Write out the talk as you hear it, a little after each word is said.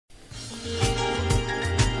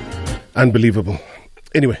Unbelievable.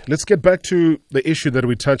 Anyway, let's get back to the issue that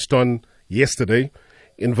we touched on yesterday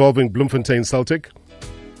involving Bloemfontein Celtic.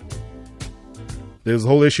 There's a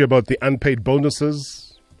whole issue about the unpaid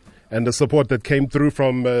bonuses and the support that came through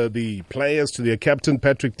from the players to their captain,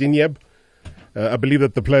 Patrick Dinyeb. I believe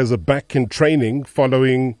that the players are back in training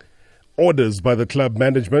following orders by the club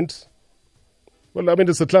management. Well, I mean,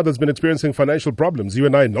 it's a club that's been experiencing financial problems. You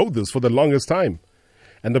and I know this for the longest time.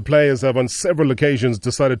 And the players have on several occasions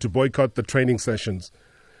decided to boycott the training sessions.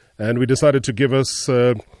 And we decided to give us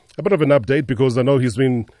a bit of an update because I know he's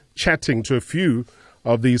been chatting to a few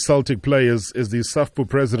of the Celtic players, is the SAFPU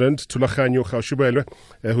president, Thulaganyo Gaoshubelwe,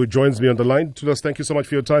 who joins me on the line. Thulas, thank you so much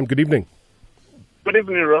for your time. Good evening. Good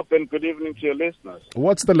evening, Rob, and good evening to your listeners.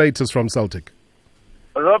 What's the latest from Celtic?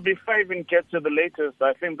 Rob, if I even get to the latest,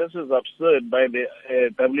 I think this is absurd by the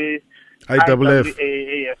IAAF.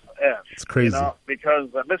 It's crazy. Because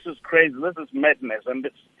this is crazy. This is madness. And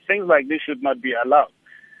things like this should not be allowed.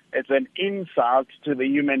 It's an insult to the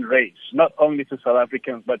human race, not only to South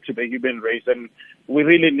Africans, but to the human race. And we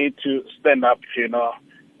really need to stand up,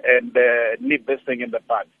 and nip this thing in the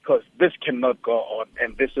bud, because this cannot go on.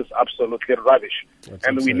 And this is absolutely rubbish. That's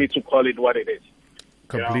and absurd. We need to call it what it is.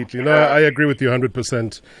 Completely. No, I agree with you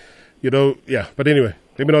 100%. But anyway,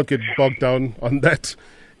 let me not get bogged down on that.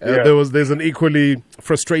 There's an equally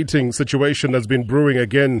frustrating situation that's been brewing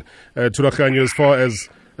again, Thulaganyo, as far as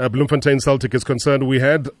Bloemfontein Celtic is concerned. We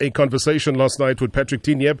had a conversation last night with Patrick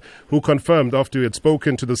Dinyeb, who confirmed after he had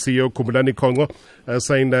spoken to the CEO, Kumulani Kongo,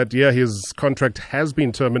 saying that, his contract has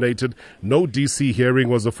been terminated. No DC hearing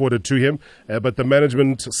was afforded to him, but the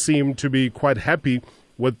management seemed to be quite happy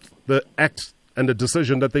with the act and the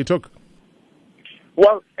decision that they took.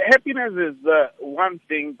 Well, happiness is one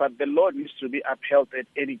thing, but the law needs to be upheld at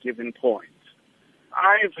any given point.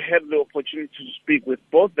 I've had the opportunity to speak with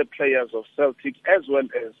both the players of Celtic as well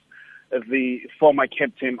as the former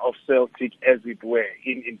captain of Celtic, as it were,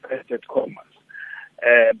 in inverted commas.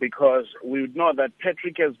 Because we know that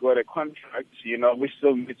Patrick has got a contract, we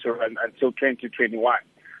still need to run until 2021.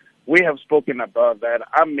 We have spoken about that.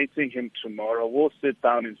 I'm meeting him tomorrow. We'll sit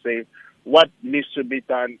down and say what needs to be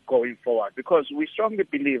done going forward. Because we strongly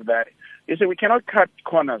believe that, we cannot cut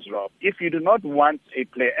corners, Rob. If you do not want a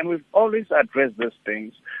player, and we've always addressed these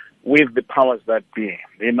things with the powers that be,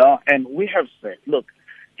 and we have said, look,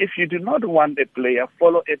 if you do not want a player,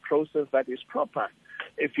 follow a process that is proper.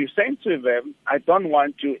 If you say to them, I don't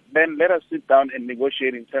want to, then let us sit down and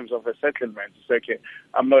negotiate in terms of a settlement. Say, okay,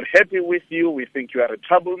 I'm not happy with you. We think you are a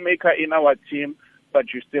troublemaker in our team,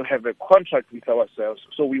 but you still have a contract with ourselves.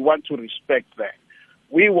 So we want to respect that.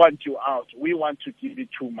 We want you out. We want to give you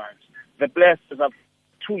 2 months. The players have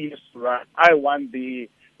 2 years to run. I want the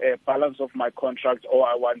balance of my contract, or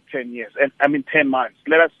I want 10 years. 10 months.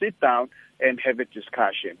 Let us sit down and have a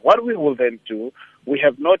discussion. What we will then do, we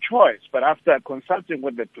have no choice, but after consulting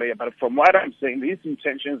with the player, but from what I'm saying, his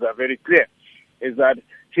intentions are very clear, is that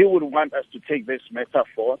he would want us to take this matter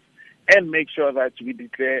forth and make sure that we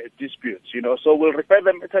declare disputes, So we'll refer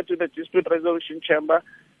the matter to the dispute resolution chamber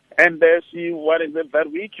and see what is it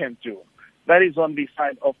that we can do. That is on the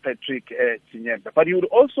side of Patrick Dinyeb. But you would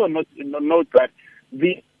also note that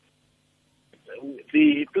the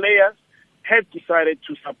players had decided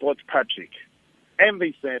to support Patrick. And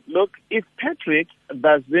they said, look, if Patrick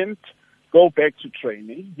doesn't go back to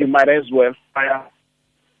training, you might as well fire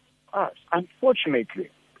us. Unfortunately,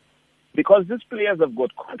 because these players have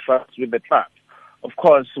got contracts with the club. Of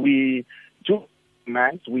course, we do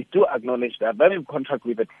acknowledge that they're in contract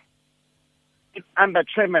with the club. It's under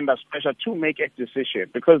tremendous pressure to make a decision,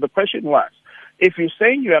 because the question was, if you're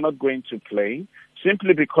saying you are not going to play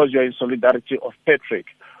simply because you're in solidarity of Patrick,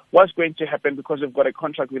 what's going to happen because you've got a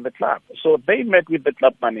contract with the club? So they met with the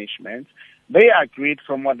club management. They agreed,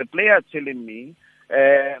 from what the player is telling me,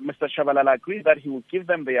 Mr. Shabalala agreed that he will give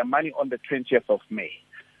them their money on the 20th of May.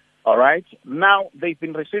 All right. Now, they've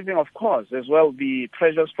been receiving, of course, as well, the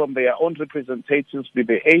pressures from their own representatives with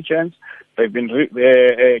the agents. They've been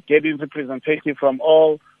getting representative from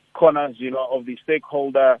all corners, of the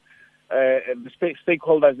stakeholders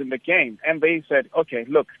in the game. And they said, okay,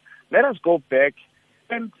 look, let us go back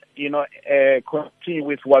and, continue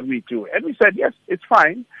with what we do. And we said, yes, it's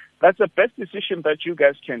fine. That's the best decision that you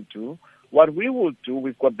guys can do. What we will do,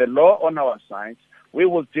 we've got the law on our side. We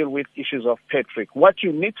will deal with issues of Patrick. What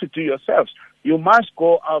you need to do yourselves, you must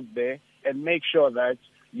go out there and make sure that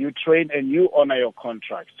you train and you honor your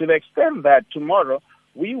contracts. To the extent that tomorrow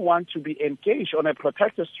we want to be engaged on a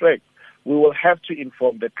protected strike, we will have to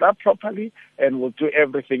inform the club properly, and we'll do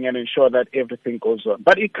everything and ensure that everything goes on.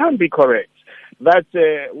 But it can't be correct that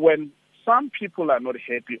when some people are not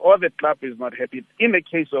happy, or the club is not happy. In the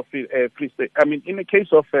case of in the case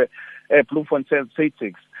of Bloemfontein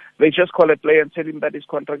Celtics, they just call a player and tell him that his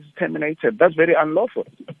contract is terminated. That's very unlawful.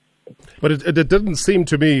 But it didn't seem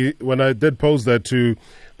to me, when I did pose that to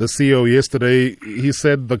the CEO yesterday, he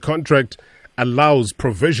said the contract allows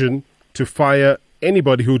provision to fire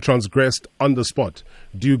anybody who transgressed on the spot.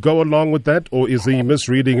 Do you go along with that, or is he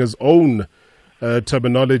misreading his own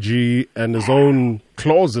terminology and his own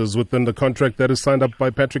clauses within the contract that is signed up by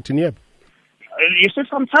Patrick Tinyeb? You see,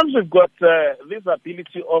 sometimes we've got this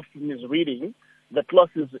ability of misreading the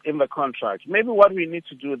clauses in the contract. Maybe what we need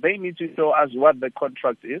to do, they need to show us what the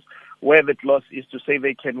contract is, where the clause is to say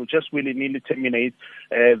they can just willy-nilly terminate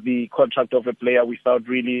the contract of a player without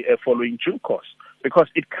really following due course. Because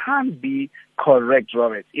it can't be correct,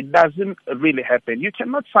 Robert. It doesn't really happen. You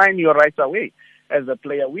cannot sign your rights away as a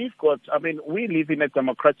player. We live in a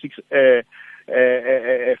democratic, we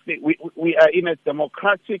are in a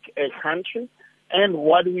democratic country, and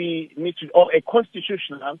what we need to, or a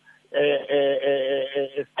constitutional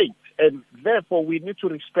state, and therefore we need to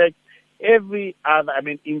respect every other,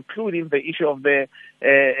 including the issue of the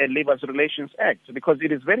Labour Relations Act, because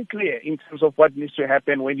it is very clear in terms of what needs to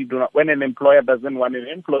happen when an employer doesn't want an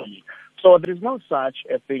employee. So there is no such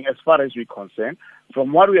a thing as far as we're concerned,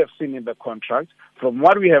 from what we have seen in the contract, from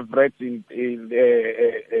what we have read in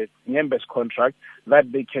Nyembe's contract,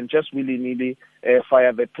 that they can just willy-nilly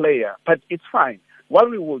fire the player. But it's fine. What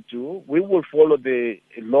we will do, we will follow the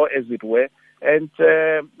law as it were, and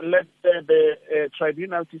let the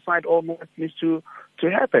tribunal decide all what needs to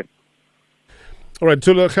happen. All right,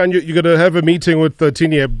 Thulaganyo, you're going to have a meeting with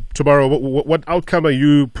Tinyeb tomorrow. What outcome are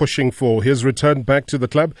you pushing for? His return back to the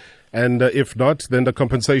club? And if not, then the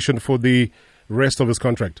compensation for the rest of his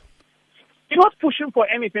contract? He's not pushing for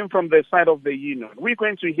anything from the side of the union. We're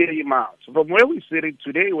going to hear him out. From where we sit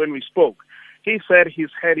today when we spoke, he said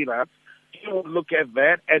he's had enough. He will look at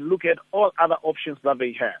that and look at all other options that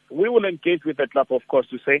they have. We will engage with the club, of course,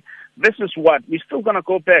 to say, this is what, we're still going to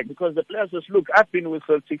go back, because the players just look, I've been with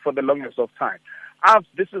Celtic for the longest of time.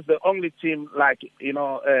 This is the only team, that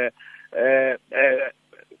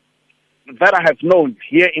I have known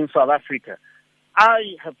here in South Africa.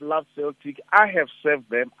 I have loved Celtic. I have served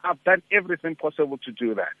them. I've done everything possible to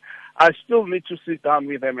do that. I still need to sit down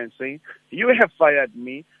with them and say, you have fired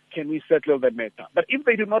me. Can we settle the matter? But if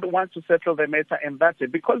they do not want to settle the matter, and that's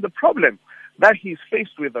it, because the problem that he's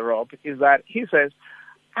faced with, Rob, is that he says,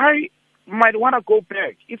 I might want to go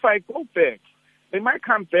back. If I go back, they might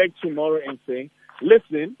come back tomorrow and say,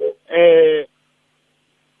 listen,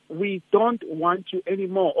 we don't want you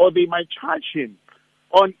anymore. Or they might charge him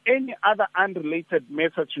on any other unrelated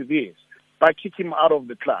matter to this by kicking him out of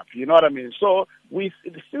the club. You know what I mean? So we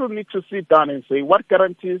still need to sit down and say, what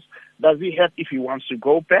guarantees does he have if he wants to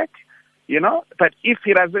go back? You know, but if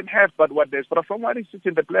he doesn't have, but from what he's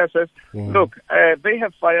sitting, the player says, look, they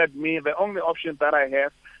have fired me. The only option that I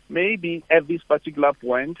have, maybe at this particular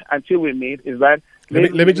point, until we meet, is that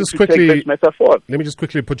let me just quickly take this matter forward. Let me just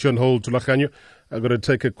quickly put you on hold, Thulaganyo. I'm going to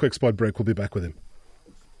take a quick spot break. We'll be back with him.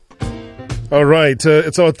 All right,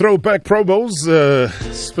 it's our throwback promos,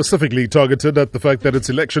 specifically targeted at the fact that it's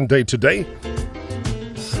election day today.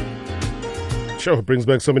 Sure, it brings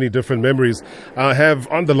back so many different memories. I have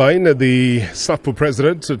on the line the SAFPU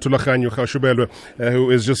president, Thulaganyo Gaoshubelwe,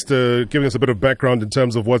 who is just giving us a bit of background in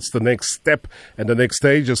terms of what's the next step and the next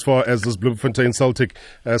stage as far as this Bloemfontein Celtic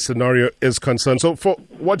scenario is concerned. So for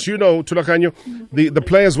what you know, Thulaganyo, the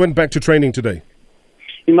players went back to training today.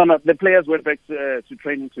 No, the players went back to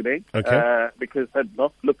training today. Okay. Because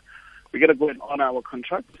look, we got to go and honor our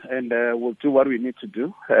contract, and we'll do what we need to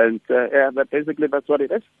do. And basically that's what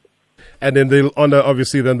it is. And then they'll honor,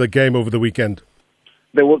 obviously, then the game over the weekend.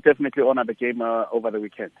 They will definitely honor the game over the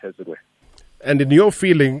weekend, as it were. And in your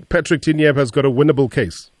feeling, Patrick Tinyeb has got a winnable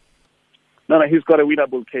case? No, he's got a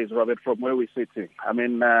winnable case, Robert, from where we're sitting. I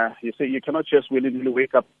mean, you see, you cannot just willingly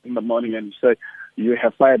wake up in the morning and say you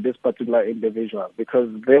have fired this particular individual, because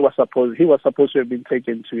he was supposed to have been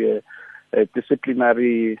taken to a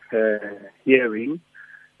disciplinary hearing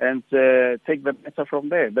and take the matter from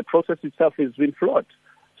there. The process itself has been flawed.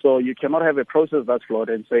 So you cannot have a process that's flawed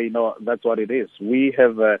and say, no, that's what it is. We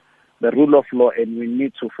have the rule of law, and we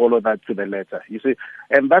need to follow that to the letter. You see,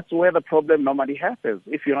 and that's where the problem normally happens.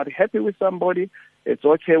 If you're not happy with somebody, it's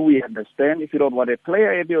okay. We understand. If you don't want a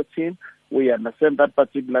player in your team, we understand that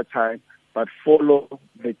particular time, but follow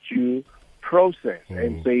the due process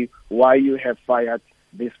and say why you have fired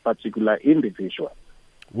this particular individual.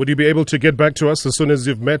 Would you be able to get back to us as soon as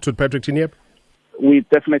you've met with Patrick Tinyeb? We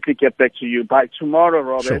definitely get back to you by tomorrow,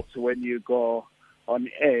 Robert, Sure. when you go on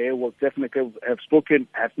air, we'll definitely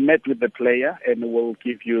have met with the player, and we'll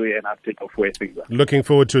give you an update of where things are. Looking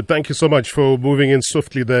forward to it. Thank you so much for moving in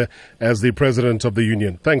swiftly there as the president of the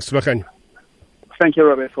union. Thanks, Thulaganyo. Thank you,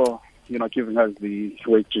 Robert, for giving us the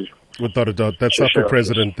way to. Without a doubt. That's SAFA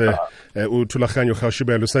President Thulaganyo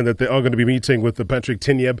Gaoshubelwe saying that they are going to be meeting with the Patrick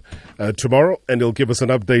Tinyeb tomorrow, and he'll give us an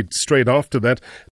update straight after that.